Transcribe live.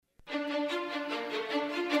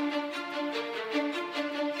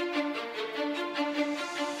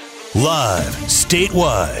Live,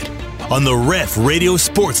 statewide, on the Ref Radio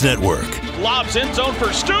Sports Network. Lobs end zone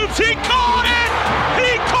for Stoops. He caught it!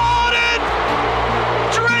 He caught it!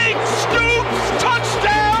 Drake Stoops,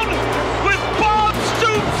 touchdown with Bob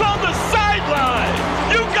Stoops on the sideline.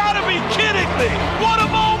 You gotta be kidding me. What a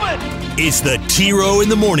moment. It's the T-Row in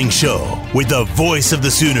the Morning Show with the voice of the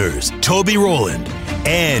Sooners, Toby Rowland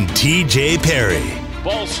and TJ Perry.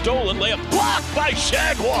 Ball stolen, layup blocked by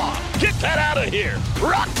Shagwa. Get that out of here.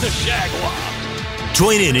 Rock the Shagwa.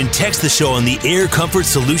 Join in and text the show on the Air Comfort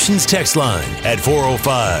Solutions text line at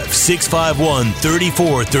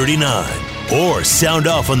 405-651-3439. Or sound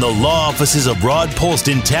off on the law offices of Rod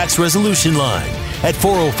Polston Tax Resolution line at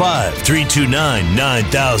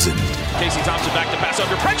 405-329-9000. Casey Thompson back to pass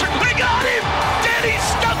under pressure. They got him! Danny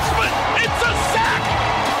Stutzman! It's a sack!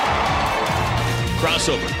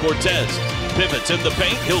 Crossover, Cortez pivots in the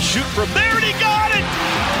paint. He'll shoot from there, and he got it!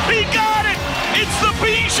 He got it! It's the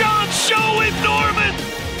Bijan Show in Norman!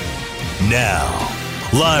 Now,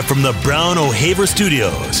 live from the Brown O'Haver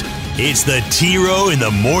Studios, it's the T-Row in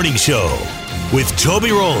the Morning Show with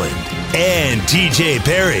Toby Rowland and TJ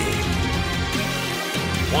Perry.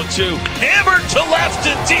 1-2, hammered to left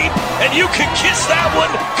and deep, and you can kiss that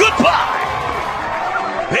one goodbye.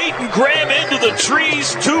 Peyton Graham into the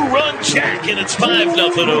trees, two-run jack, and it's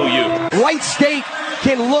 5-0 OU. Wright State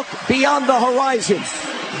can look beyond the horizon.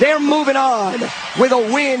 They're moving on with a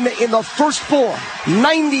win in the first four,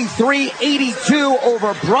 93-82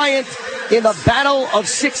 over Bryant in the battle of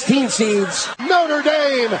 16 seeds. Notre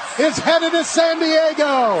Dame is headed to San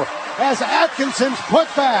Diego as Atkinson's put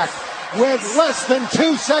back with less than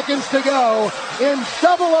 2 seconds to go in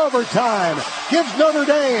double overtime gives Notre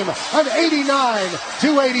Dame an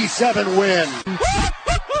 89-87 win.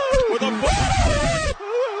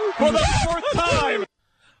 For the fourth time.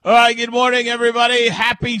 All right, good morning, everybody.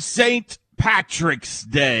 Happy St. Patrick's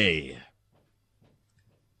Day.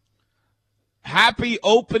 Happy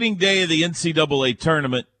opening day of the NCAA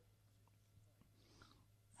tournament.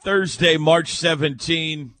 Thursday, March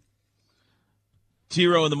 17.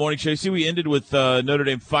 T-Row in the Morning Show. See, we ended with Notre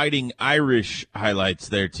Dame fighting Irish highlights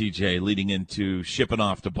there, TJ, leading into shipping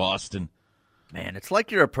off to Boston. Man, it's like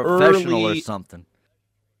you're a professional or something.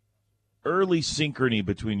 Early synchrony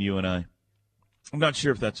between you and I. I'm not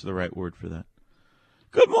sure if that's the right word for that.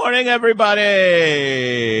 Good morning, everybody.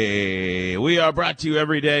 We are brought to you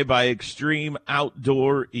every day by Extreme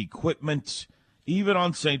Outdoor Equipment. Even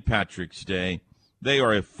on St. Patrick's Day, they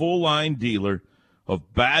are a full-line dealer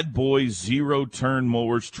of Bad Boys zero-turn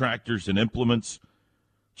mowers, tractors, and implements.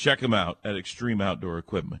 Check them out at Extreme Outdoor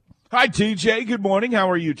Equipment. Hi, TJ. Good morning. How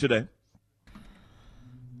are you today?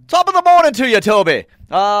 Top of the morning to you, Toby.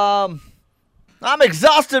 I'm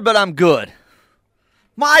exhausted, but I'm good.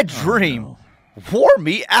 My dream wore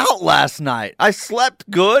me out last night. I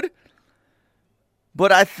slept good,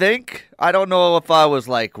 but I don't know if I was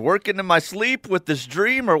like working in my sleep with this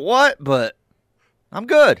dream or what, but I'm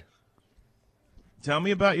good. Tell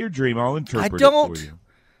me about your dream. I'll interpret it for you.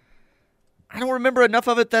 I don't remember enough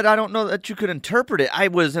of it that I don't know that you could interpret it. I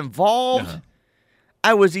was involved. Uh-huh.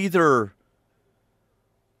 I was either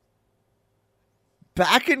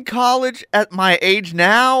back in college at my age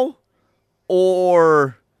now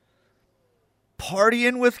or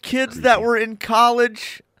partying with kids that were in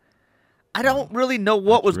college. I don't really know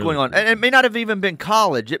what was going on. And it may not have even been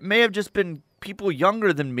college. It may have just been people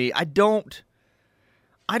younger than me. I don't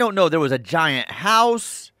know. There was a giant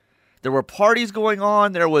house. There were parties going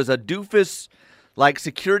on. There was a doofus, like,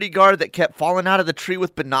 security guard that kept falling out of the tree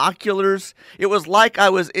with binoculars. It was like I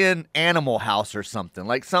was in Animal House or something,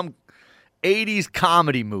 like some 80s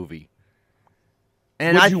comedy movie.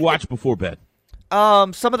 And what did you watch before bed?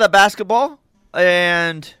 Some of the basketball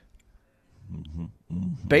and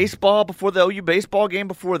baseball before the OU baseball game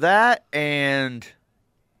before that, and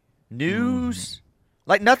news.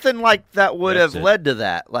 Like, nothing like that would have led to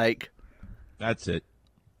that. Like, that's it.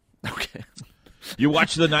 Okay. You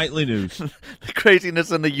watch the nightly news. The craziness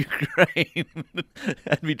in the Ukraine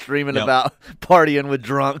had me dreaming about partying with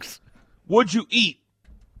drunks. What'd you eat?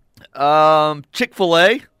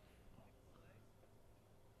 Chick-fil-A.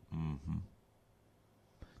 Mm-hmm.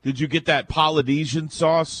 Did you get that Polynesian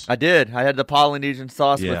sauce? I did. I had the Polynesian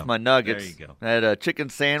sauce with my nuggets. There you go. I had a chicken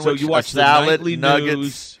sandwich, so you watched a salad, the nightly nuggets.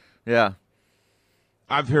 News. Yeah.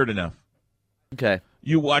 I've heard enough. Okay.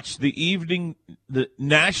 You watch the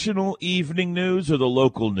national evening news or the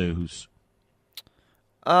local news?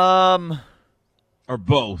 Or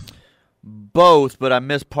both? Both, but I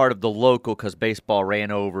missed part of the local because baseball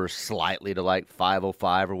ran over slightly to like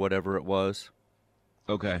 5:05 or whatever it was.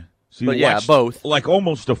 Okay. So you watched, both. Like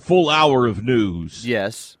almost a full hour of news.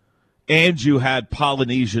 Yes. and you had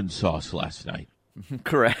Polynesian sauce last night.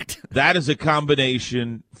 Correct. That is a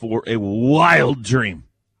combination for a wild dream.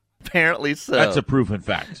 Apparently so. That's a proven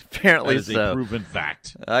fact. Apparently that is so. a proven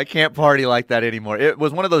fact. I can't party like that anymore. It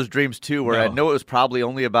was one of those dreams, too, where I know it was probably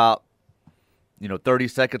only about 30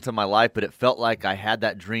 seconds of my life, but it felt like I had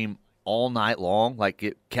that dream all night long, like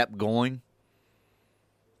it kept going.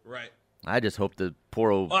 Right. I just hope the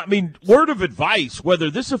poor old... I mean, word of advice,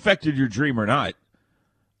 whether this affected your dream or not,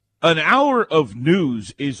 an hour of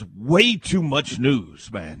news is way too much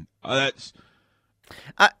news, man. That's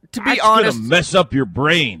honest, gonna mess up your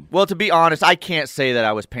brain. Well, to be honest, I can't say that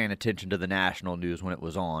I was paying attention to the national news when it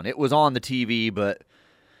was on. It was on the TV, but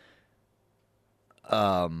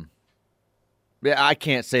I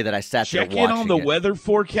can't say that I sat there watching it. Check in on the weather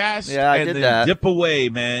forecast, and then that. Dip away,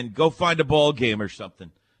 man. Go find a ball game or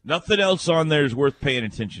something. Nothing else on there is worth paying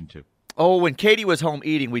attention to. Oh, when Katie was home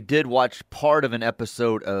eating, we did watch part of an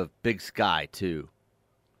episode of Big Sky, too,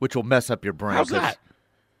 which will mess up your brain. How's that?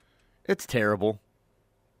 It's terrible.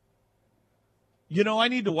 I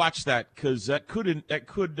need to watch that because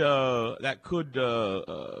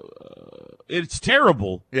it's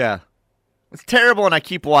terrible. Yeah. It's terrible, and I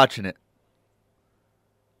keep watching it.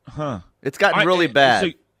 Huh. It's gotten really bad. So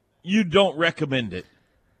you don't recommend it?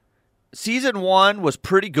 Season 1 was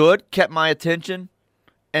pretty good, kept my attention.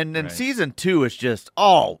 And then Season 2 is just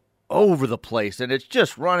all over the place, and it's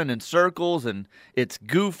just running in circles, and it's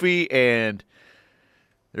goofy, and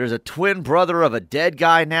there's a twin brother of a dead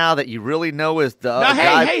guy now that you really know is the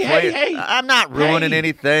guy playing. Hey. I'm not ruining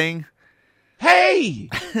anything. Hey!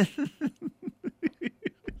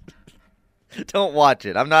 Don't watch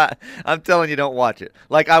it. I'm telling you, don't watch it.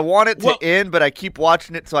 Like, I want it to end, but I keep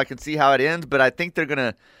watching it so I can see how it ends, but I think they're going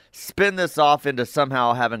to spin this off into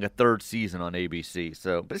somehow having a third season on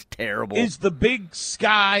ABC. But it's terrible. Is the Big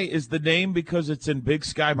Sky is the name because it's in Big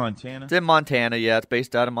Sky, Montana? It's in Montana, yeah. It's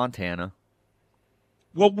based out of Montana.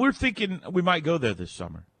 Well, we're thinking we might go there this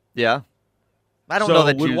summer. Yeah. I don't know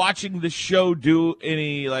that would watching the show do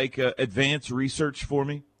any, advanced research for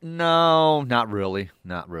me? No, not really.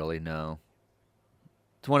 Not really, no.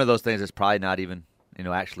 It's one of those things that's probably not even,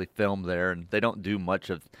 actually filmed there, and they don't do much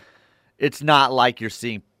of. It's not like you're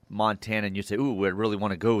seeing Montana and you say, "Ooh, I really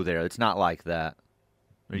want to go there." It's not like that.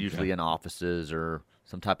 They're usually in offices or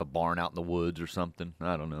some type of barn out in the woods or something.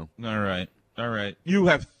 I don't know. All right. You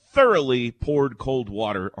have thoroughly poured cold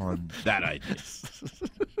water on that idea.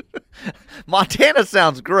 Montana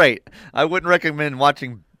sounds great. I wouldn't recommend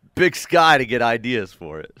watching Big Sky to get ideas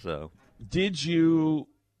for it. So, did you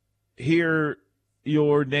hear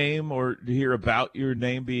your name or hear about your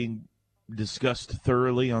name being discussed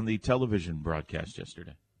thoroughly on the television broadcast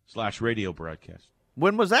yesterday / radio broadcast?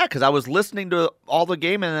 When was that? Because I was listening to all the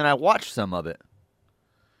game and then I watched some of it.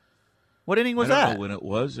 What inning was that? I don't know when it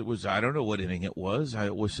was. I don't know what inning it was.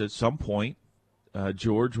 It was at some point.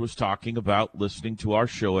 George was talking about listening to our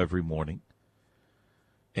show every morning.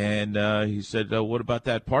 And he said, "What about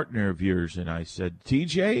that partner of yours?" And I said,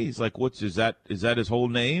 "TJ." He's like, is that his whole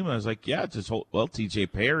name? I was like, "Yeah, it's his whole." Well,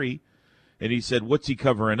 TJ Perry. And he said, "What's he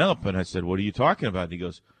covering up?" And I said, "What are you talking about?" And he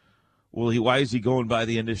goes, "Well, why is he going by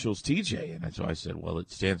the initials TJ?" And so I said, "Well,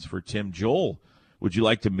 it stands for Tim Joel. Would you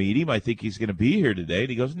like to meet him? I think he's going to be here today." And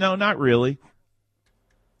he goes, "No, not really."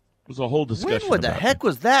 It was a whole discussion. When the heck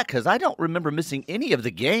was that? Because I don't remember missing any of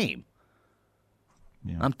the game.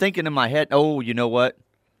 Yeah. I'm thinking in my head, oh, you know what?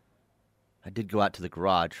 I did go out to the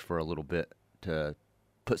garage for a little bit to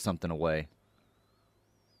put something away.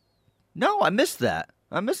 No, I missed that.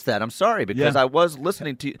 I'm sorry because I was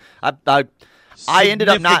listening to. I ended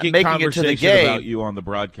up not making it to the game about you on the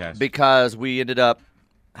broadcast because we ended up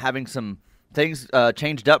having some things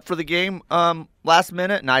changed up for the game last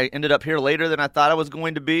minute, and I ended up here later than I thought I was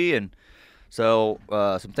going to be, and so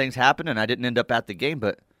some things happened, and I didn't end up at the game.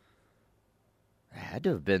 But it had to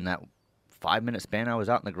have been that 5-minute span I was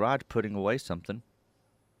out in the garage putting away something.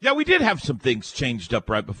 Yeah, we did have some things changed up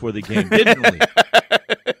right before the game, didn't we?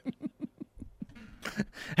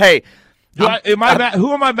 Hey, who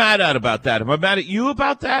am I mad at about that? Am I mad at you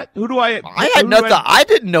about that? Who do I? I had nothing. I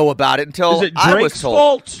didn't know about it until is it I was Drake's told.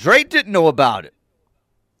 fault? Drake didn't know about it.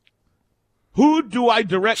 Who do I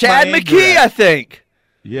direct? Chad my McKee, I think.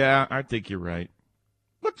 Yeah, I think you're right.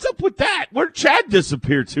 What's up with that? Where'd Chad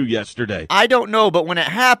disappear to yesterday? I don't know, but when it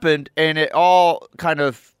happened and it all kind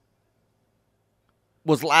of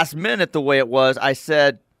was last minute the way it was, I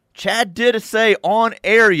said, Chad did say on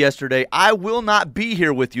air yesterday, "I will not be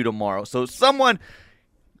here with you tomorrow." So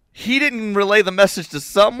he didn't relay the message to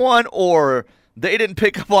someone, or they didn't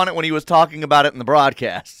pick up on it when he was talking about it in the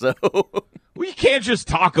broadcast. So we can't just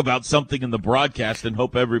talk about something in the broadcast and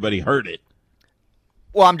hope everybody heard it.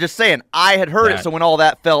 Well, I'm just saying, I had heard it, so when all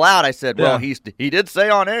that fell out, I said, well, Yeah. he did say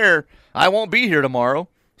on air, I won't be here tomorrow.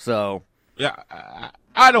 So, Yeah,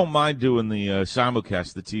 I don't mind doing the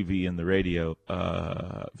simulcast, the TV and the radio.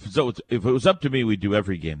 So if it was up to me, we'd do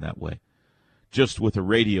every game that way, just with a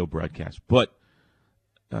radio broadcast. But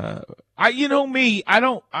I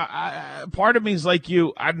don't. Part of me is like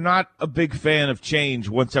you. I'm not a big fan of change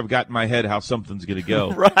once I've got in my head how something's going to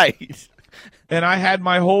go. right. And I had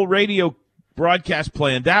my whole radio broadcast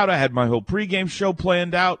planned out. I had my whole pregame show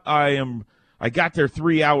planned out. I got there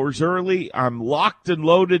 3 hours early. I'm locked and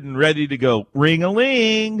loaded and ready to go.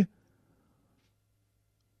 Ring-a-ling.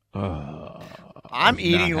 I'm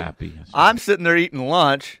eating. Happy. I'm sitting there eating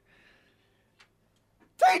lunch.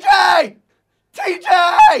 TJ! Get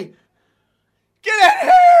in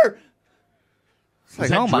here! It's Was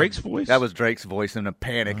that Drake's voice? That was Drake's voice in a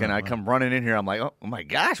panic, and I come running in here. I'm like, oh my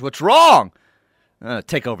gosh, what's wrong?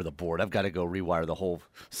 Take over the board. I've got to go rewire the whole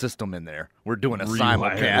system in there. We're doing a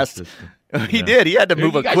simulcast. He did. He had to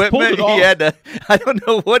move equipment. He had to. I don't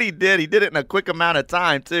know what he did. He did it in a quick amount of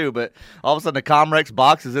time too. But all of a sudden, the Comrex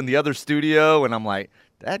box is in the other studio, and I'm like,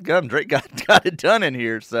 "Dadgum, Drake got it done in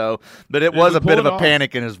here." So, but it was a bit of a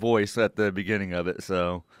panic in his voice at the beginning of it.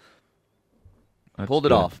 So, pulled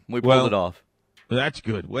it off. We pulled it off. That's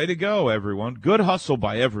good. Way to go, everyone. Good hustle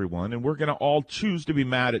by everyone, and we're going to all choose to be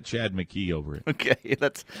mad at Chad McKee over it. Okay,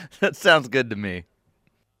 that sounds good to me.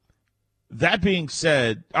 That being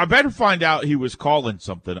said, I better find out he was calling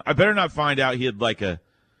something. I better not find out he had like a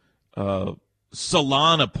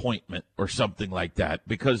salon appointment or something like that,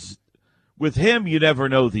 because with him, you never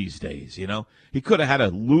know these days, you know? He could have had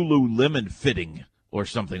a Lululemon fitting or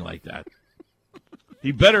something like that.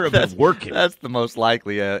 He better have been working. That's the most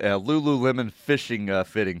likely, a Lululemon fishing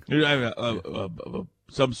fitting.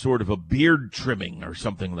 Some sort of a beard trimming or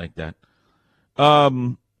something like that.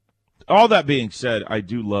 All that being said, I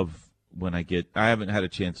do love when I haven't had a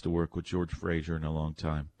chance to work with George Frazier in a long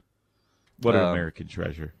time. What an American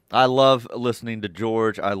treasure. I love listening to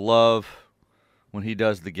George. I love when he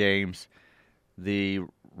does the games, the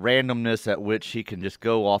randomness at which he can just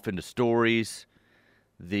go off into stories.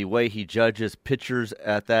 The way he judges pitchers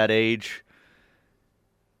at that age,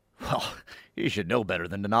 well, you should know better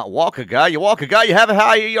than to not walk a guy. You walk a guy, you have a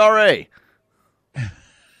high ERA.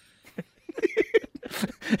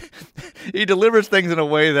 He delivers things in a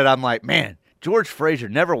way that I'm like, man, George Frazier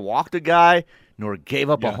never walked a guy nor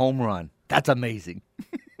gave up a home run. That's amazing.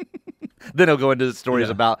 Then he'll go into the stories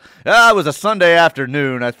about, it was a Sunday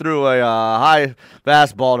afternoon. I threw a high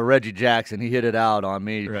fastball to Reggie Jackson. He hit it out on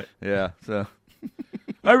me. Right. Yeah, so...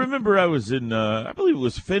 I remember I was in, I believe it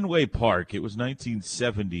was Fenway Park. It was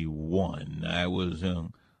 1971. I was,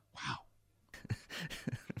 wow.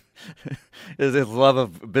 His love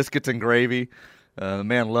of biscuits and gravy. The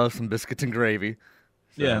man loves some biscuits and gravy.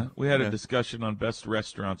 So, yeah, we had a discussion on best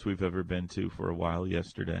restaurants we've ever been to for a while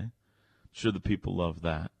yesterday. I'm sure the people love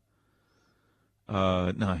that.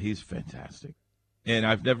 No, he's fantastic. And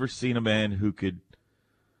I've never seen a man who could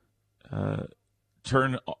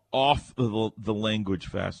turn off the language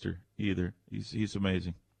faster either. He's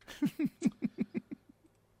amazing.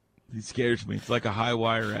 He scares me. It's like a high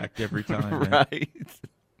wire act every time. Right.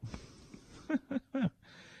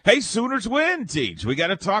 Hey, Sooners win, Teach. We got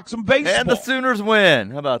to talk some baseball. And the Sooners win.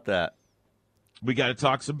 How about that? We got to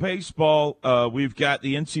talk some baseball. We've got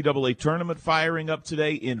the NCAA tournament firing up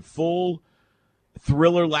today in full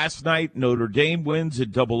thriller last night. Notre Dame wins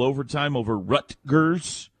in double overtime over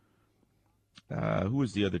Rutgers. Who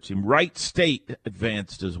was the other team? Wright State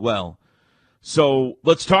advanced as well. So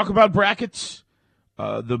let's talk about brackets.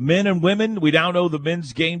 The men and women, we now know the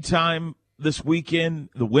men's game time this weekend.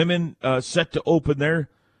 The women set to open their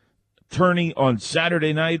tourney on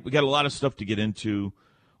Saturday night. We got a lot of stuff to get into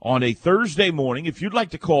on a Thursday morning. If you'd like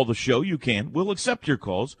to call the show, you can. We'll accept your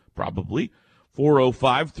calls, probably.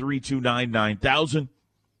 405-329-9000.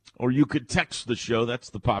 Or you could text the show. That's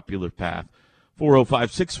the popular path.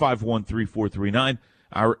 405-651-3439.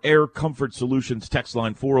 Our Air Comfort Solutions text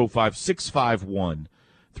line,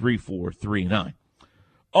 405-651-3439.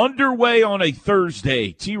 Underway on a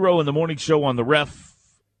Thursday. T-Row in the Morning Show on the Ref.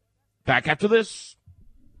 Back after this.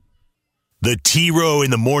 The T-Row in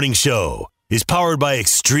the Morning Show is powered by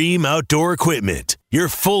Extreme Outdoor Equipment, your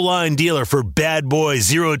full-line dealer for bad boy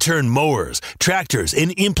zero-turn mowers, tractors,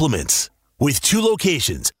 and implements. With 2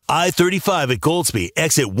 locations, I-35 at Goldsby,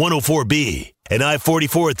 exit 104B, and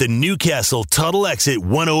I-44 at the Newcastle Tuttle exit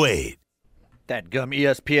 108. That gum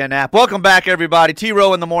ESPN app. Welcome back, everybody.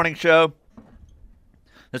 T-Row in the Morning Show.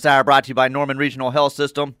 This hour brought to you by Norman Regional Health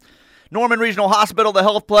System. Norman Regional Hospital, the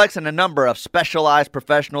Healthplex, and a number of specialized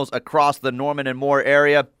professionals across the Norman and Moore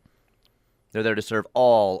area. They're there to serve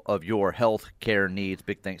all of your health care needs.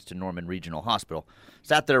 Big thanks to Norman Regional Hospital.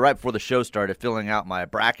 Sat there right before the show started filling out my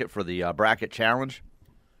bracket for the bracket challenge.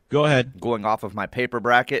 Go ahead. Going off of my paper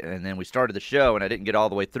bracket, and then we started the show, and I didn't get all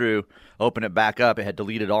the way through. Open it back up. It had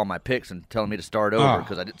deleted all my picks and telling me to start over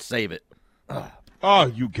because I didn't save it. Oh,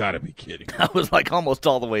 you got to be kidding. I was like almost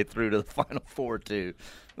all the way through to the Final Four, too.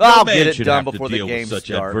 I'll get it done before the game starts.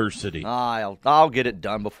 Adversity. I'll get it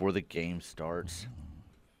done before the game starts.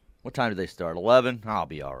 What time do they start? 11? I'll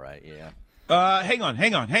be all right, yeah. Hang on.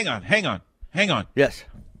 Yes.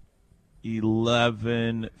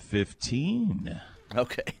 11:15.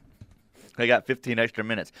 Okay. I got 15 extra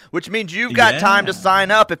minutes, which means you've got time to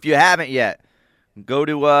sign up if you haven't yet. Go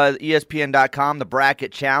to ESPN.com, the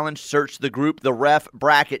Bracket Challenge. Search the group, the Ref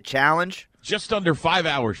Bracket Challenge. Just under 5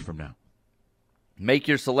 hours from now. Make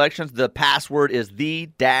your selections. The password is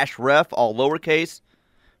the-ref, all lowercase.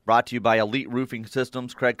 Brought to you by Elite Roofing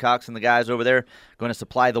Systems. Craig Cox and the guys over there going to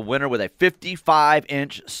supply the winner with a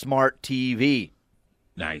 55-inch smart TV.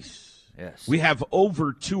 Nice. Yes. We have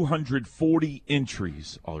over 240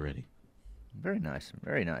 entries already. Very nice.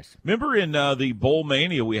 Very nice. Remember in the Bowl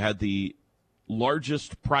Mania, we had the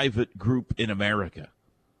largest private group in America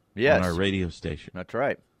on our radio station. That's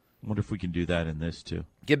right. I wonder if we can do that in this, too.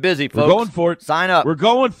 Get busy, folks. We're going for it. Sign up. We're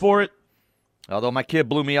going for it. Although my kid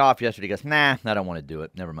blew me off yesterday. He goes, nah, I don't want to do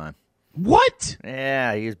it. Never mind. What?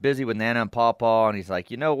 Yeah, he was busy with Nana and Pawpaw, and he's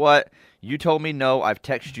like, you know what? You told me no. I've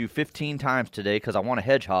texted you 15 times today because I want a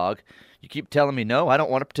hedgehog. You keep telling me no. I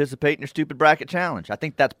don't want to participate in your stupid bracket challenge. I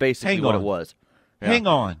think that's basically what it was. Yeah. Hang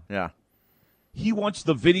on. Yeah. He wants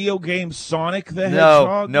the video game Sonic the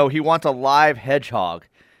Hedgehog? No, he wants a live hedgehog.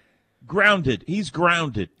 Grounded. He's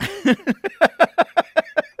grounded.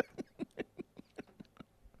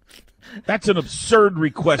 That's an absurd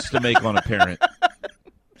request to make on a parent.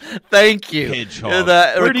 Thank you. Hedgehog.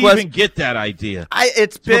 Where do you even get that idea?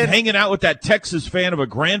 It's been hanging out with that Texas fan of a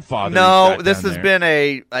grandfather. No, this has been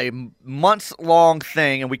a months-long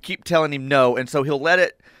thing, and we keep telling him no, and so he'll let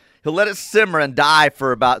it simmer and die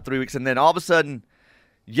for about 3 weeks, and then all of a sudden,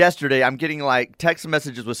 yesterday, I'm getting like text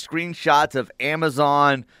messages with screenshots of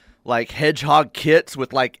Amazon like hedgehog kits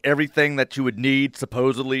with like everything that you would need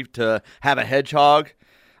supposedly to have a hedgehog.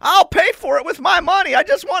 I'll pay for it with my money. I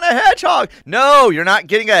just want a hedgehog. No, you're not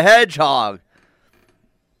getting a hedgehog.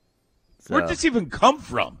 So, where'd this even come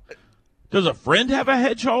from? Does a friend have a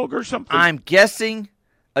hedgehog or something? I'm guessing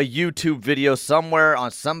a YouTube video somewhere on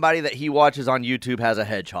somebody that he watches on YouTube has a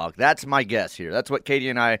hedgehog. That's my guess here. That's what Katie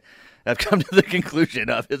and I have come to the conclusion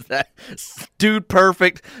of, is that Dude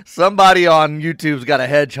Perfect, somebody on YouTube's got a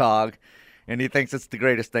hedgehog, and he thinks it's the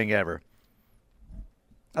greatest thing ever.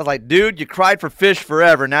 I was like, dude, you cried for fish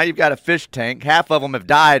forever. Now you've got a fish tank. Half of them have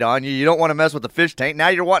died on you. You don't want to mess with the fish tank. Now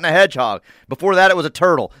you're wanting a hedgehog. Before that, it was a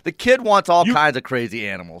turtle. The kid wants all kinds of crazy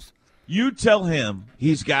animals. You tell him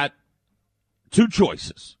he's got two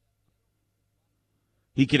choices.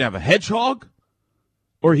 He can have a hedgehog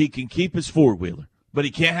or he can keep his four-wheeler, but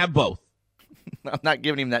he can't have both. I'm not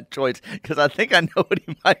giving him that choice because I think I know what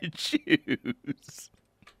he might choose.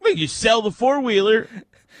 Well, you sell the four-wheeler.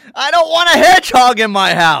 I don't want a hedgehog in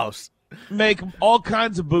my house. Make all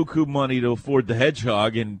kinds of buku money to afford the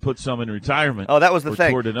hedgehog and put some in retirement. Oh, that was the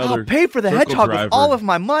thing. I'll pay for the hedgehog with all of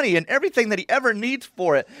my money and everything that he ever needs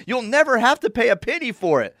for it. You'll never have to pay a penny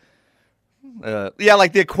for it. Yeah,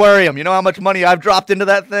 like the aquarium. You know how much money I've dropped into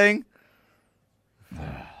that thing?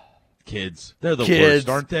 Kids. They're the worst,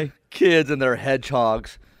 aren't they? Kids and their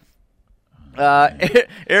hedgehogs.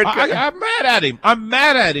 Eric, I'm mad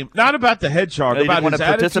at him. Not about the hedgehog, about his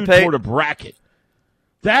attitude toward a bracket.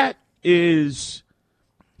 That is,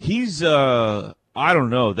 he's, I don't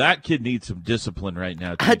know. That kid needs some discipline right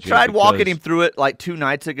now. TJ, I tried walking him through it like 2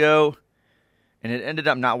 nights ago, and it ended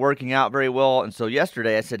up not working out very well. And so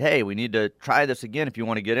yesterday I said, hey, we need to try this again if you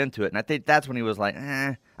want to get into it. And I think that's when he was like,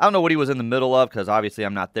 I don't know what he was in the middle of because obviously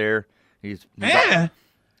I'm not there. He's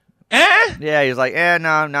Yeah, he's like,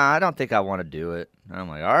 no, I don't think I want to do it. And I'm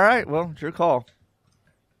like, all right, well, it's your call.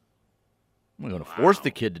 I'm going to force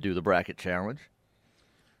the kid to do the bracket challenge.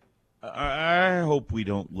 I hope we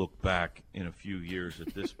don't look back in a few years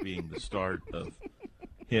at this being the start of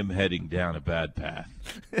him heading down a bad path.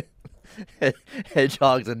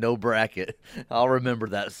 Hedgehogs and no bracket. I'll remember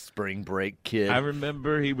that spring break kid. I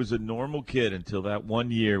remember he was a normal kid until that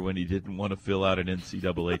one year when he didn't want to fill out an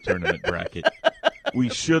NCAA tournament bracket. We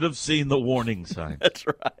should have seen the warning sign. That's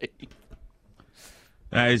right.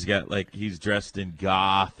 Now he's dressed in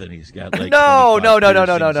goth and he's got like no.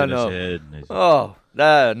 His head Oh,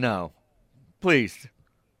 no. Please,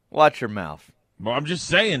 watch your mouth. Well, I'm just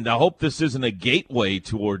saying, I hope this isn't a gateway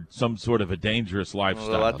toward some sort of a dangerous lifestyle.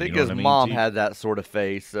 Well, I think you know his what I mean, mom T? had that sort of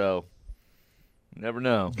face, so you never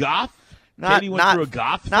know. Goth? Katie went through a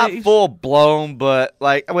goth phase? Not full blown, but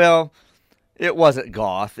it wasn't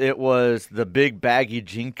goth. It was the big baggy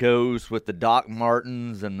Jinkos with the Doc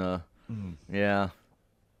Martens and the yeah.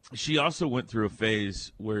 She also went through a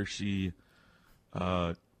phase where she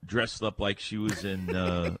dressed up like she was in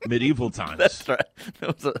medieval times. That's right.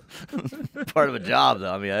 That was a part of a job,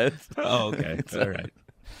 though. I mean, Oh, okay. All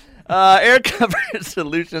right. Air Comfort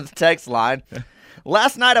Solutions text line.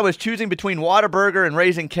 Last night I was choosing between Whataburger and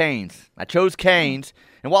Raising Cane's. I chose Cane's,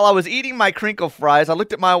 and while I was eating my crinkle fries, I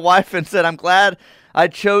looked at my wife and said, I'm glad I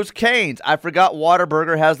chose Cane's. I forgot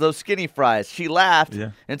Whataburger has those skinny fries. She laughed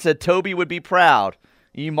and said Toby would be proud.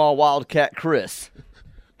 Email Wildcat Chris.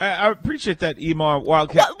 I appreciate that, email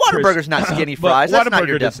Wildcat. Whataburger's not skinny fries. That's not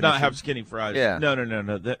your Whataburger does not definition. have skinny fries. Yeah.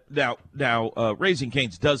 No. Now, Raising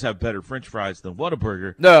Cane's does have better French fries than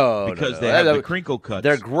Whataburger. No, because they have the crinkle cuts.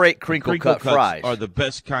 They're great crinkle cut cuts fries. Are the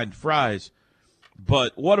best kind of fries.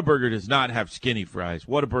 But Whataburger does not have skinny fries.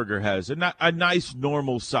 Whataburger has a nice,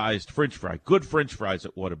 normal-sized French fry. Good French fries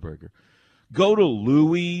at Whataburger. Go to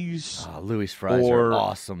Louis. Oh, Louis fries are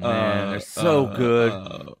awesome, man. They're so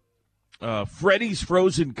good. Freddy's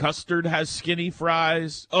Frozen Custard has skinny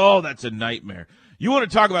fries. Oh, that's a nightmare. You want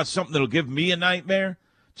to talk about something that'll give me a nightmare?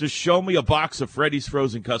 Just show me a box of Freddy's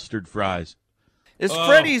Frozen Custard fries. Is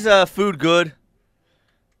Freddy's food good?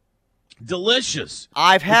 Delicious.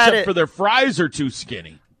 I've had Except it. for their fries are too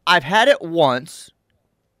skinny. I've had it once.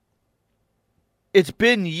 It's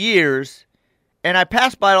been years, and I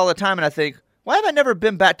pass by it all the time, and I think, why have I never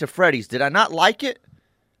been back to Freddy's? Did I not like it?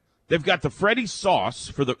 They've got the Freddy's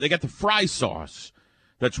sauce they got the fry sauce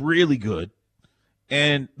that's really good,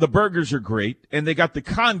 and the burgers are great, and they got the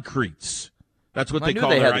concretes. That's what they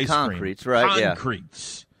call their ice cream. Concretes, right? Yeah.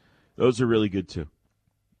 Concretes. Those are really good too.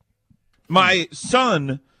 My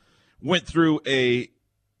son went through a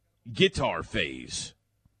guitar phase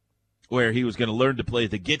where he was going to learn to play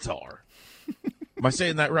the guitar. Am I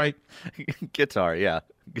saying that right? Guitar, yeah.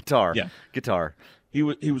 Guitar. Yeah. Guitar. He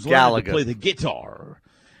was learning Gallagher. to play the guitar.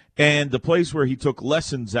 And the place where he took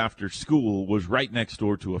lessons after school was right next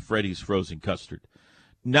door to a Freddy's Frozen Custard.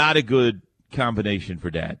 Not a good combination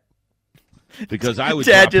for Dad. Because I would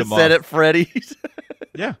Dad drop him just said off. at Freddy's.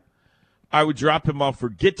 Yeah. I would drop him off for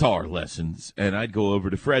guitar lessons, and I'd go over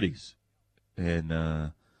to Freddy's.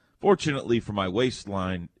 And fortunately for my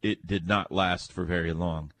waistline, it did not last for very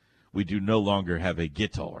long. We do no longer have a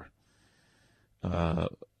guitar.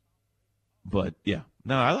 But, yeah.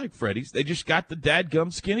 No, I like Freddy's. They just got the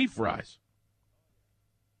dadgum skinny fries.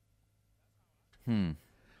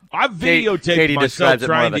 I've videotaped Katie myself describes it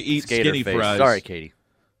more trying of to a eat skater skinny face. fries. Sorry, Katie.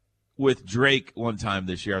 With Drake one time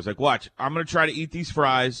this year. I was like, watch, I'm going to try to eat these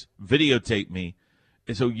fries, videotape me,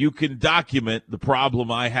 and so you can document the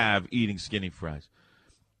problem I have eating skinny fries.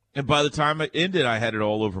 And by the time it ended, I had it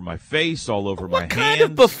all over my face, all over my hands. What kind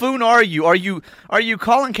of buffoon are you? Are you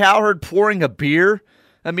Colin Cowherd pouring a beer?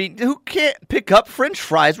 I mean, who can't pick up French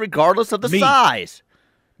fries regardless of the size?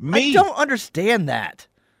 Me. I don't understand that.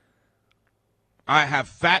 I have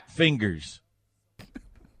fat fingers.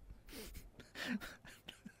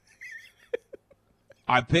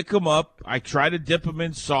 I pick them up. I try to dip them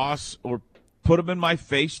in sauce or put them in my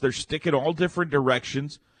face. They're sticking all different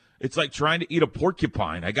directions. It's like trying to eat a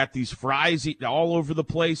porcupine. I got these fries eating all over the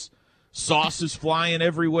place. Sauce is flying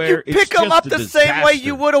everywhere. You pick them up the same way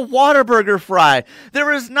you would a Whataburger fry.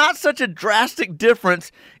 There is not such a drastic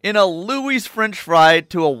difference in a Louis French fry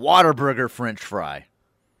to a Whataburger French fry.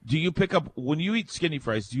 Do you pick up, when you eat skinny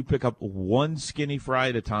fries, do you pick up one skinny fry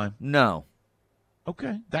at a time? No.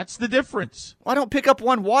 Okay, that's the difference. I don't pick up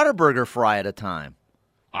one Whataburger fry at a time.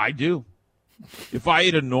 I do. If I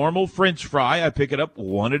eat a normal French fry, I pick it up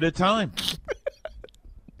one at a time.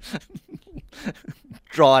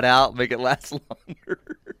 Draw it out, make it last longer.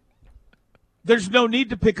 There's no need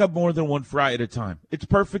to pick up more than one fry at a time. It's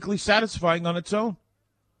perfectly satisfying on its own.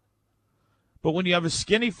 But when you have a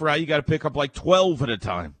skinny fry, you got to pick up like 12 at a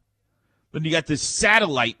time. Then you got this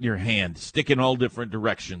satellite in your hand sticking all different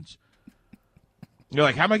directions. You're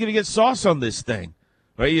like, how am I going to get sauce on this thing?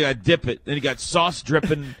 Right, you got to dip it. Then you got sauce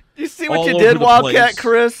dripping. You see all what you over did, the Wildcat place.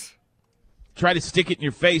 Chris? Try to stick it in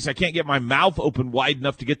your face. I can't get my mouth open wide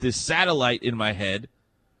enough to get this satellite in my head.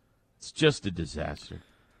 It's just a disaster.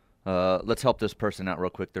 Let's help this person out real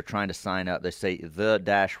quick. They're trying to sign up. They say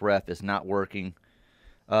the-ref is not working.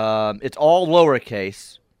 It's all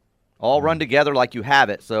lowercase, all run together like you have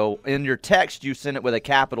it. So in your text, you send it with a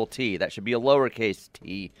capital T. That should be a lowercase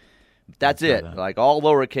t. That's it. Like all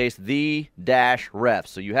lowercase, the-ref.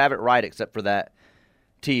 So you have it right except for that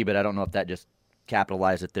T, but I don't know if that just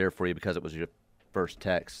capitalized it there for you because it was your first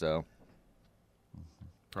text. So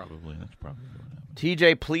Probably. That's probably what happened.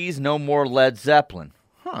 TJ, please no more Led Zeppelin.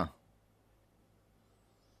 Huh.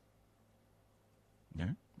 Yeah,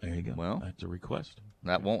 there you go. Well, that's a request.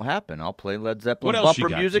 That won't happen. I'll play Led Zeppelin What else you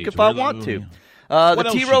bumper got, music Teach? if I We're want moving to. on. The What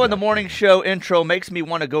else T-Row you in the got, Morning Teach? Show intro makes me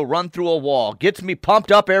want to go run through a wall. Gets me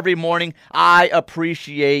pumped up every morning. I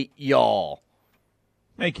appreciate y'all.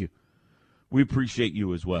 Thank you. We appreciate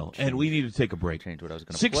you as well. And we need to take a break. Change what I was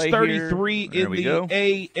going to play here. 6:33 There in we the go.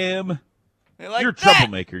 a.m. Like You're a that.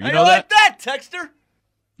 troublemaker. You I know like that? that, Texter.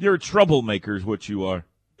 You're a troublemaker is what you are.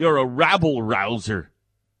 You're a rabble-rouser.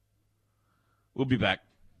 We'll be back.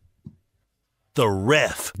 The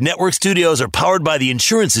Ref. Network studios are powered by the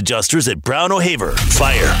insurance adjusters at Brown O'Haver.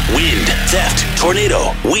 Fire, wind, theft,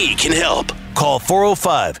 tornado. We can help. Call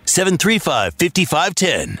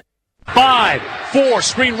 405-735-5510. 5-4,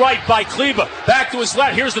 screen right by Kleba. Back to his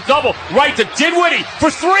left. Here's the double. Right to Dinwiddie for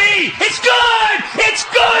three. It's good! It's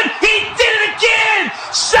good! He did it again!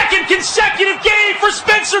 Second consecutive game for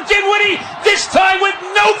Spencer Dinwiddie. This time with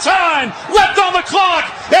no time left on the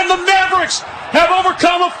clock. And the Mavericks have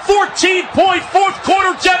overcome a 14-point fourth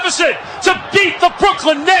quarter deficit to beat the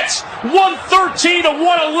Brooklyn Nets 113-111.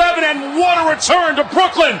 And what a return to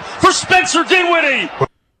Brooklyn for Spencer Dinwiddie.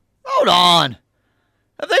 Hold on.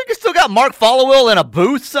 Have they still got Mark Followill in a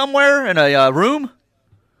booth somewhere in a room?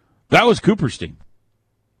 That was Cooperstein.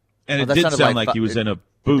 And Oh, it that did sounded sound like like he was in a It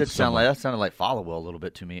booth did sound like, somewhere. that sounded like Followill a little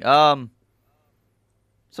bit to me.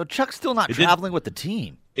 So Chuck's still not It did- traveling with the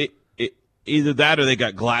team. Either that or they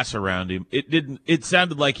got glass around him. It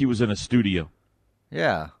sounded like he was in a studio.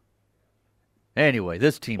 Yeah. Anyway,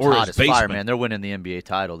 this team's Or hot his as fire, basement. man. They're winning the NBA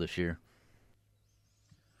title this year.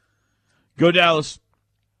 Go Dallas.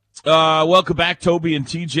 Welcome back, Toby and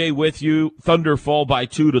TJ with you. Thunder fall by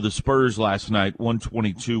 2 to the Spurs last night,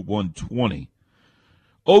 122-120.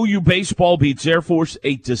 OU baseball beats Air Force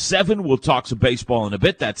 8-7. We'll talk some baseball in a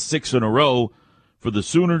bit. That's 6 in a row for the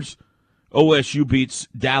Sooners. OSU beats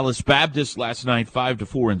Dallas Baptist last night,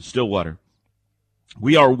 5-4 in Stillwater.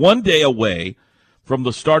 We are 1 day away from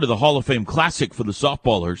the start of the Hall of Fame Classic for the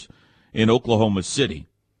softballers in Oklahoma City.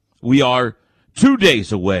 We are 2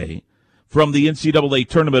 days away from the NCAA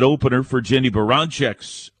tournament opener for Jenny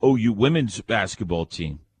Baranchek's OU women's basketball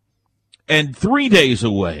team. And 3 days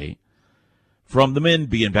away from the men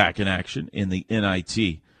being back in action in the NIT.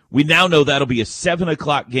 We now know that'll be a 7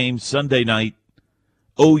 o'clock game Sunday night,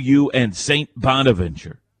 OU and St.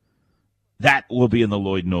 Bonaventure. That will be in the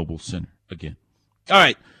Lloyd Noble Center again. All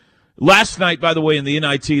right. Last night, by the way, in the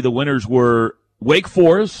NIT, the winners were Wake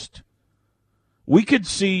Forest. We could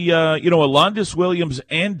see, Alondis Williams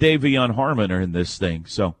and Davion Harmon are in this thing.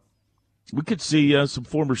 So we could see some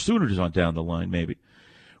former Sooners on down the line, maybe.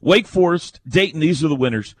 Wake Forest, Dayton, these are the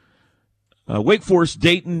winners. Wake Forest,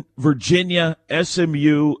 Dayton, Virginia,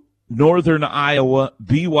 SMU, Northern Iowa,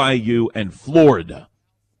 BYU, and Florida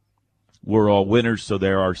were all winners. So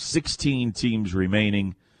there are 16 teams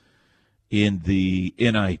remaining in the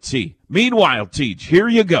NIT. Meanwhile, Teach, here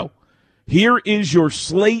you go. Here is your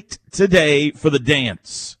slate today for the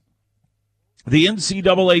dance. The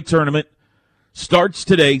NCAA tournament starts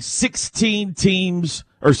today. 16 games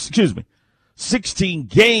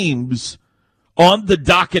on the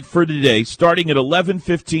docket for today, starting at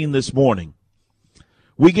 11:15 this morning.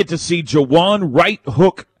 We get to see Jawan Right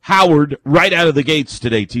Hook Howard right out of the gates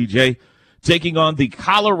today, TJ, taking on the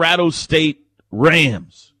Colorado State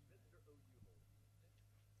Rams.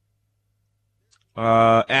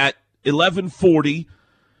 At 11:40,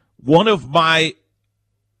 one of my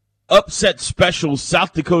upset specials,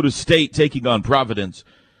 South Dakota State taking on Providence.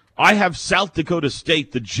 I have South Dakota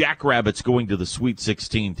State, the Jackrabbits, going to the Sweet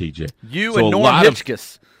 16, TJ. You So and a Norm lot of-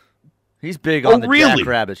 Hitchkus. He's big on the really?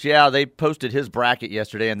 Jackrabbits. Yeah, they posted his bracket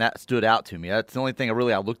yesterday, and that stood out to me. That's the only thing I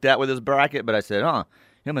looked at with his bracket, but I said,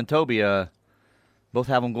 him and Toby both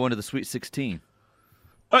have them going to the Sweet 16.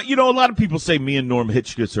 A lot of people say me and Norm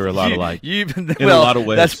Hitchkus are a lot alike. In a lot of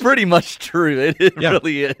ways. That's pretty much true. It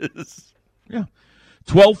really is. Yeah.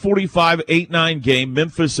 12:45, 8-9 game,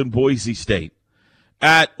 Memphis and Boise State.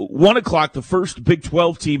 At 1 o'clock, the first Big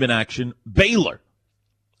 12 team in action, Baylor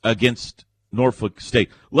against Norfolk State.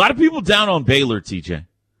 A lot of people down on Baylor, TJ.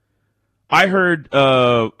 I heard,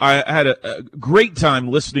 I had a great time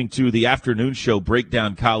listening to the afternoon show break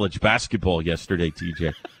down college basketball yesterday,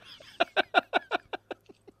 TJ.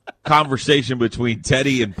 Conversation between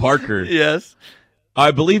Teddy and Parker. Yes. I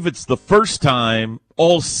believe it's the first time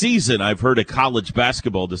all season I've heard a college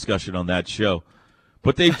basketball discussion on that show.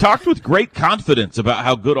 But they've talked with great confidence about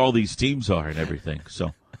how good all these teams are and everything.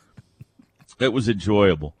 So it was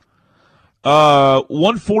enjoyable.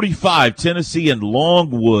 145, Tennessee and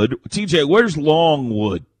Longwood. TJ, where's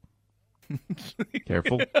Longwood?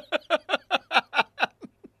 Careful.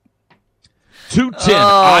 2:10,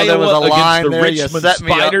 Iowa against the Richmond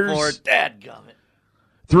Spiders. Dadgummit.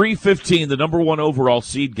 3:15, the number 1 overall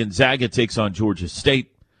seed Gonzaga takes on Georgia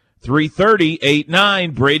State. 3:30,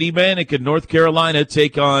 8-9, Brady Manick and North Carolina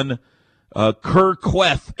take on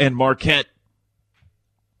Kerr-Kweth and Marquette.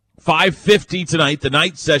 5:50 tonight, the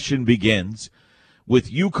night session begins with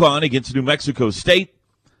UConn against New Mexico State.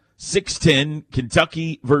 6:10,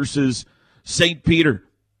 Kentucky versus St. Peter.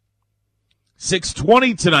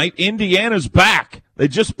 6:20 tonight, Indiana's back. They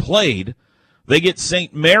just played. They get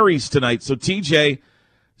St. Mary's tonight. So, TJ,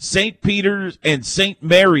 St. Peter's and St.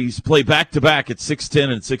 Mary's play back-to-back at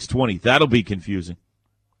 6:10 and 6:20. That'll be confusing.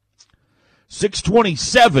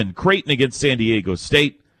 6:27, Creighton against San Diego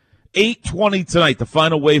State. 8:20 tonight, the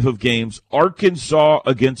final wave of games, Arkansas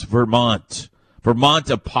against Vermont. Vermont,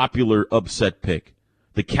 a popular upset pick.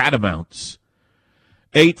 The Catamounts.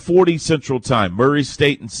 8:40 Central Time, Murray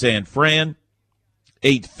State and San Fran.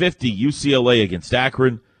 8:50, UCLA against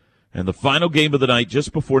Akron. And the final game of the night,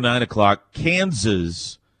 just before 9 o'clock,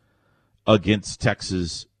 Kansas against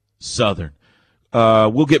Texas Southern.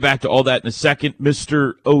 We'll get back to all that in a second.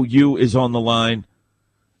 Mr. OU is on the line.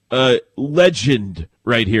 Legend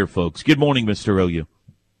right here, folks. Good morning, Mr. OU.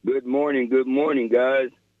 Good morning, guys.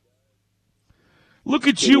 Look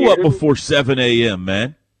at you up before 7 a.m.,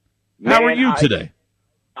 man. How are you today?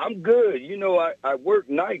 I'm good. You know, I work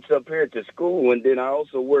nights up here at the school, and then I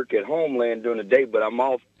also work at Homeland during the day, but I'm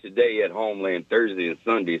off today at Homeland Thursday and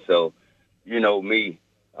Sunday. So, you know me,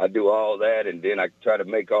 I do all that, and then I try to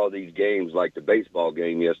make all these games, like the baseball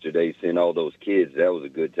game yesterday, seeing all those kids. That was a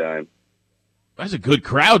good time. That's a good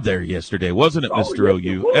crowd there yesterday, wasn't it, Mr.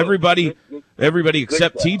 OU? Everybody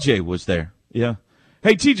except TJ was there. Yeah.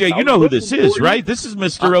 Hey, TJ, you know who this is, right? This is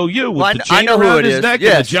Mr. OU with the chain around his neck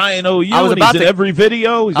and the giant OU, and he's in every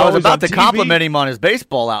video. I was about to compliment him on his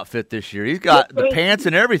baseball outfit this year. He's got the pants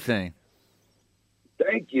and everything.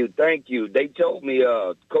 Thank you. They told me,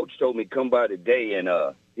 Coach told me come by today, and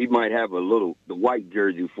he might have the white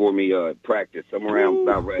jersey for me at practice, somewhere around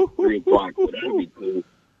about 3 o'clock. So that'd be cool.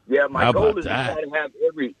 Yeah, my goal is to try to have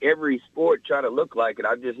every sport try to look like it.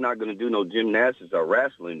 I'm just not going to do no gymnastics or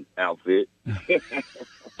wrestling outfit.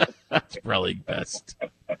 That's probably best.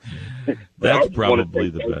 That's probably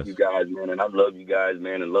the best. Thank you guys, man, and I love you guys,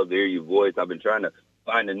 man, and love to hear your voice. I've been trying to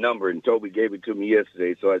find a number, and Toby gave it to me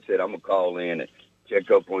yesterday, so I said I'm going to call in and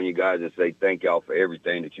check up on you guys and say thank y'all for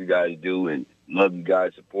everything that you guys do, and love you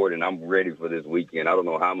guys' support, and I'm ready for this weekend. I don't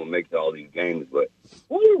know how I'm going to make it to all these games, but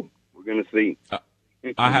we're going to see.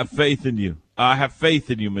 I have faith in you. I have faith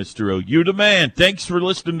in you, Mr. O. You the man. Thanks for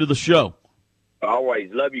listening to the show.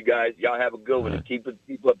 Always. Love you guys. Y'all have a good one. And keep up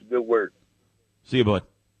the good work. See you, bud.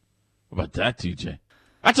 How about that, TJ?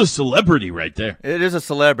 That's a celebrity right there. It is a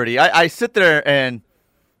celebrity. I sit there and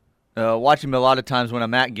watch him a lot of times when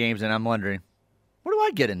I'm at games, and I'm wondering, where do I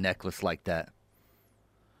get a necklace like that?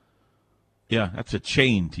 Yeah, that's a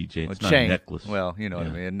chain, TJ. It's not a necklace. Well, you know what I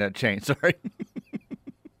mean. That chain, sorry.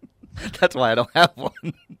 That's why I don't have one.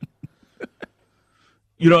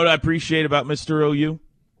 You know what I appreciate about Mr. OU?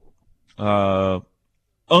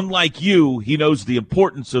 Unlike you, he knows the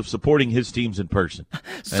importance of supporting his teams in person.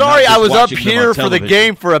 Sorry, I was up here for the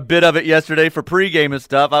game for a bit of it yesterday for pregame and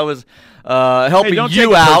stuff. I was helping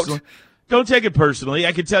you out. Don't take it personally.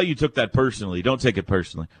 I can tell you took that personally. Don't take it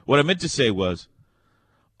personally. What I meant to say was,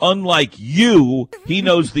 unlike you, he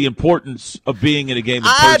knows the importance of being in a game in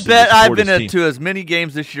person. I bet I've been to as many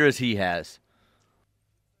games this year as he has.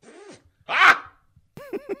 Ah!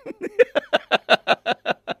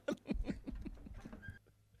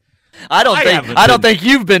 I don't think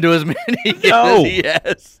you've been to as many games as he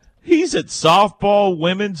has. He's at softball,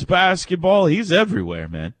 women's basketball. He's everywhere,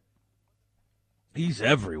 man. He's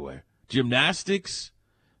everywhere. Gymnastics.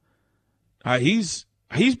 He's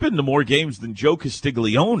been to more games than Joe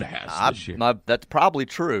Castiglione has this year. That's probably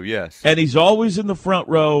true, yes. And he's always in the front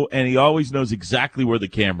row, and he always knows exactly where the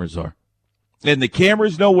cameras are. And the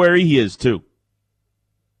cameras know where he is, too.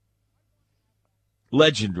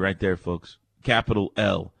 Legend right there, folks. Capital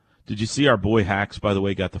L. Did you see our boy Hacks, by the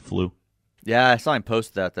way, got the flu? Yeah, I saw him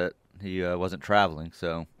post that he wasn't traveling,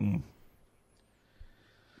 so.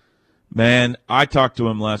 Man, I talked to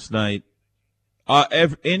him last night.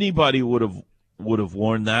 Anybody would have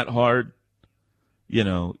worn that hard. You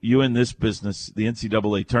know, you in this business, the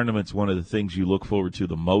NCAA tournament's one of the things you look forward to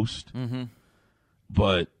the most. Mm-hmm.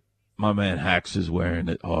 But My man Hacks is wearing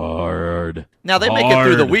it hard. Now, they make it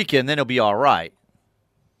through the weekend, then he'll be all right.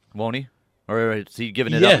 Won't he? Or is he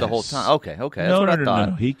giving it up the whole time? Okay. That's what I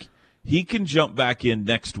thought. No. He can jump back in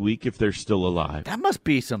next week if they're still alive. That must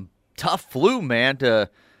be some tough flu, man, to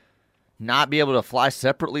not be able to fly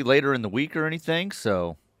separately later in the week or anything.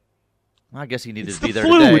 So I guess he needed to be there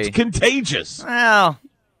today. today. It's contagious. Well,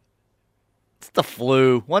 it's the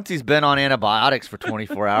flu. Once he's been on antibiotics for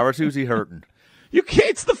 24 hours, who's he hurting? You can't.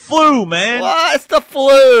 It's the flu, man. What? It's the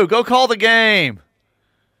flu. Go call the game.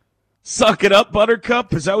 Suck it up,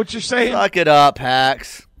 Buttercup. Is that what you're saying? Suck it up,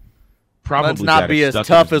 Hacks. Probably Let's not be as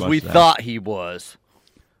tough as we thought he was.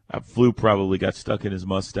 That flu probably got stuck in his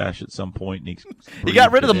mustache at some point. And he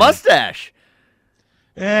got rid of the mustache.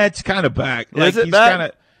 It's kind of back. Is it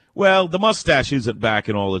back? Well, the mustache isn't back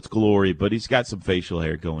in all its glory, but he's got some facial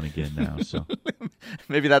hair going again now. So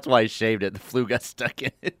maybe that's why he shaved it. The flu got stuck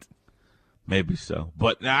in it. Maybe so,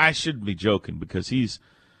 but I shouldn't be joking because he's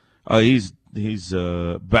battling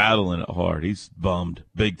it hard. He's bummed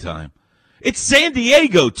big time. It's San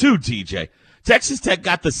Diego too, TJ. Texas Tech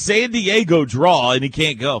got the San Diego draw, and he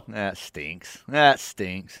can't go. That stinks.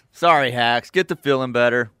 Sorry, Hacks. Get to feeling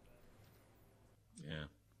better. Yeah.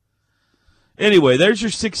 Anyway, there's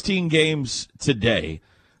your 16 games today.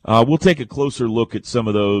 We'll take a closer look at some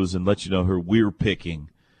of those and let you know who we're picking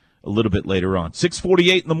a little bit later on.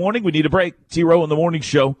 6:48 in the morning. We need a break. T-Row in the Morning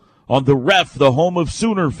Show on the Ref, the home of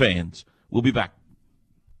Sooner fans. We'll be back.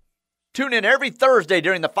 Tune in every Thursday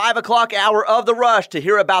during the 5 o'clock hour of The Rush to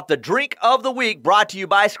hear about the Drink of the Week, brought to you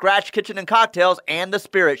by Scratch Kitchen and Cocktails and The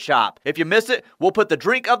Spirit Shop. If you miss it, we'll put the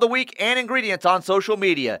Drink of the Week and ingredients on social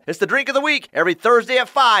media. It's the Drink of the Week every Thursday at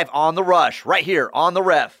 5 on The Rush, right here on The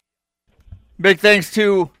Ref. Big thanks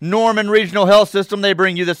to Norman Regional Health System. They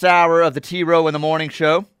bring you this hour of the T-Row in the Morning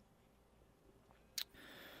Show.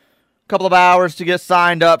 Couple of hours to get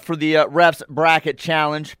signed up for the Ref's Bracket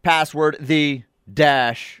Challenge. Password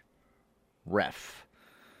 _ref.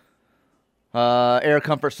 Air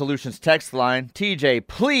Comfort Solutions text line. TJ,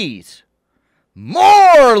 please.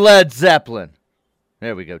 More Led Zeppelin.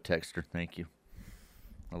 There we go, texter. Thank you.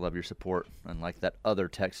 I love your support, unlike that other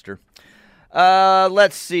texter.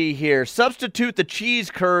 Let's see here. Substitute the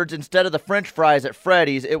cheese curds instead of the French fries at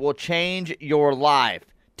Freddy's. It will change your life.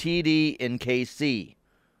 TD in KC.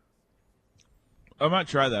 I might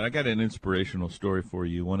try that. I got an inspirational story for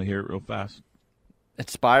you. Want to hear it real fast?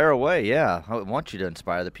 Inspire away, yeah. I want you to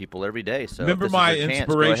inspire the people every day. So remember my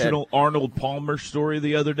inspirational Arnold Palmer story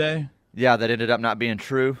the other day? Yeah, that ended up not being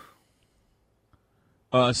true.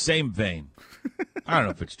 Same vein. I don't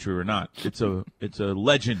know if it's true or not. It's a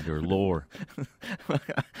legend or lore. I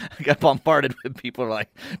got bombarded with people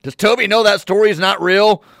like, does Toby know that story is not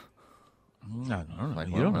real? I don't know. Like,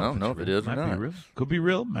 you don't know if it is or not. Be real. Could be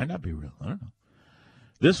real. Might not be real. I don't know.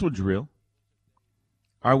 This one's real.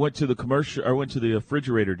 I went to the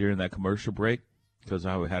refrigerator during that commercial break because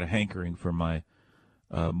I had a hankering for my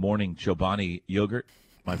morning Chobani yogurt,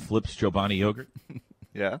 my Flips Chobani yogurt.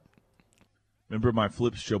 Yeah. Remember my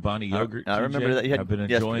Flips Chobani yogurt? I remember that you had I've been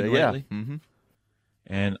enjoying lately. Yeah. Mm-hmm.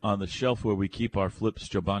 And on the shelf where we keep our Flips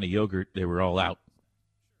Chobani yogurt, they were all out.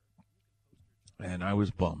 And I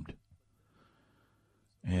was bummed.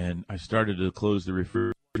 And I started to close the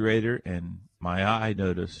refrigerator, and my eye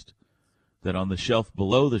noticed that on the shelf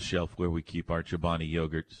below the shelf where we keep our Chobani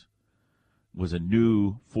yogurts was a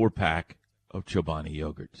new 4-pack of Chobani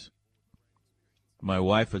yogurts. My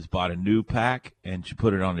wife has bought a new pack, and she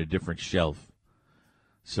put it on a different shelf.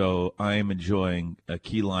 So I am enjoying a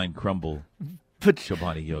Key Lime Crumble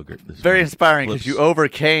Chobani yogurt. Very inspiring because you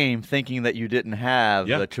overcame thinking that you didn't have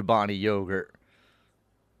the Chobani yogurt,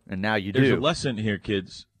 and now you do. There's a lesson here,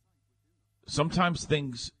 kids. Sometimes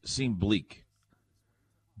things seem bleak,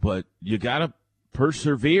 but you got to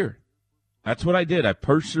persevere. That's what I did. I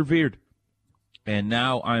persevered. And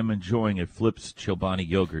now I'm enjoying a Flips Chobani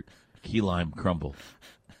yogurt Key Lime Crumble.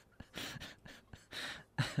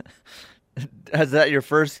 Is that your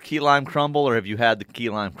first Key Lime Crumble, or have you had the Key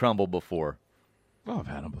Lime Crumble before? Well, I've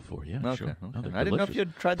had them before, yeah. Okay, sure. okay. No, I didn't know if you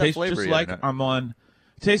had tried that Tastes flavor just yet.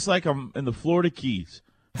 Tastes like I'm in the Florida Keys.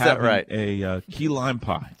 Is that right? A key lime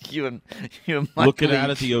pie. You and Mike looking Leach. out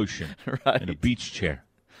at the ocean Right. in a beach chair.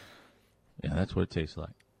 Yeah, that's what it tastes like.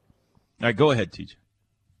 All right, go ahead, TJ.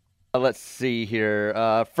 Let's see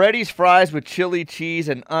here. Freddy's fries with chili, cheese,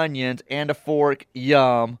 and onions, and a fork.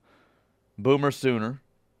 Yum. Boomer Sooner.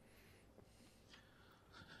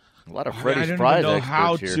 A lot of Freddy's fries. I don't even know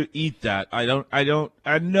how here. to eat that. I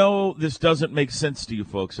know this doesn't make sense to you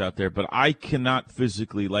folks out there, but I cannot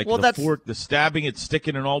physically, the fork, the stabbing, it's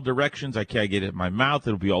sticking in all directions. I can't get it in my mouth.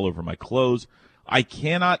 It'll be all over my clothes. I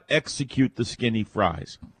cannot execute the skinny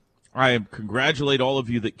fries. I congratulate all of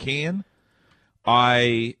you that can.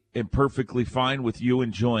 I am perfectly fine with you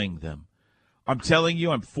enjoying them. I'm telling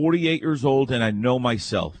you, I'm 48 years old, and I know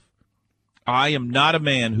myself. I am not a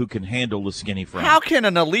man who can handle a skinny fry. How can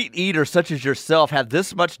an elite eater such as yourself have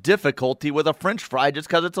this much difficulty with a French fry just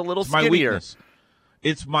because it's a little skinnier? My weakness.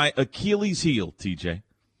 It's my Achilles heel, TJ.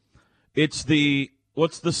 It's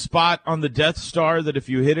what's the spot on the Death Star that if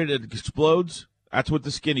you hit it, it explodes? That's what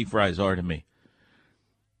the skinny fries are to me.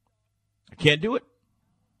 I can't do it.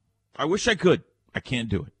 I wish I could. I can't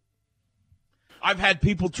do it. I've had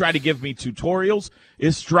people try to give me tutorials.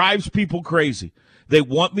 It drives people crazy. They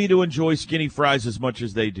want me to enjoy skinny fries as much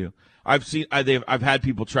as they do. I've had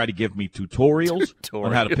people try to give me tutorials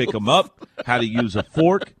on how to pick them up, how to use a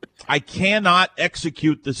fork. I cannot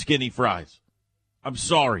execute the skinny fries. I'm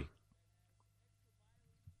sorry.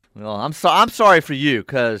 Well, I'm sorry for you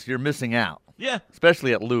because you're missing out. Yeah.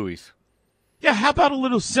 Especially at Louis. Yeah, how about a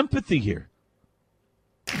little sympathy here?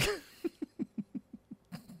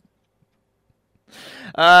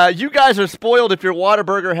 You guys are spoiled if your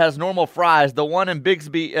Whataburger has normal fries. The one in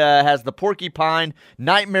Bixby has the porcupine,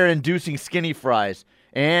 nightmare-inducing skinny fries.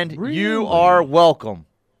 And you are welcome.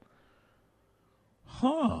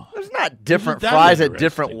 Huh. There's not different fries at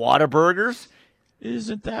different Whataburgers.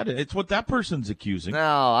 Isn't that it? It's what that person's accusing.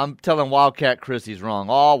 No, I'm telling Wildcat Chris he's wrong.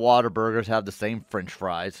 All Whataburgers have the same French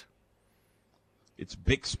fries. It's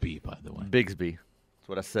Bixby, by the way. Bixby. That's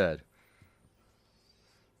what I said.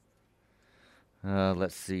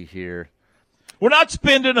 Let's see here. We're not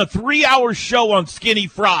spending a 3-hour show on skinny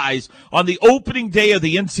fries on the opening day of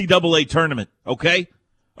the NCAA tournament, okay?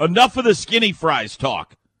 Enough of the skinny fries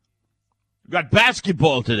talk. We've got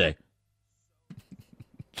basketball today.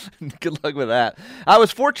 Good luck with that. I was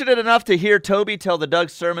fortunate enough to hear Toby tell the Doug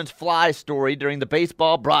Sermons fly story during the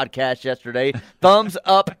baseball broadcast yesterday. Thumbs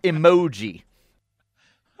up emoji.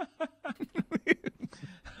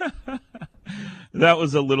 That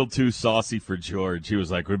was a little too saucy for George. He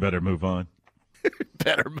was like, we better move on.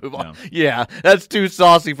 Better move on. Yeah, that's too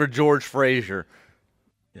saucy for George Frazier.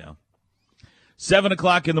 Yeah. 7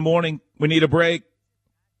 o'clock in the morning. We need a break.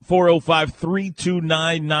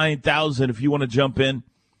 405-329-9000 if you want to jump in.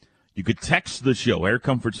 You could text the show. Air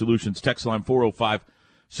Comfort Solutions, text line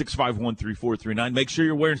 405-651-3439. Make sure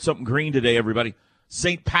you're wearing something green today, everybody.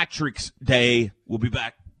 St. Patrick's Day. We'll be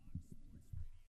back.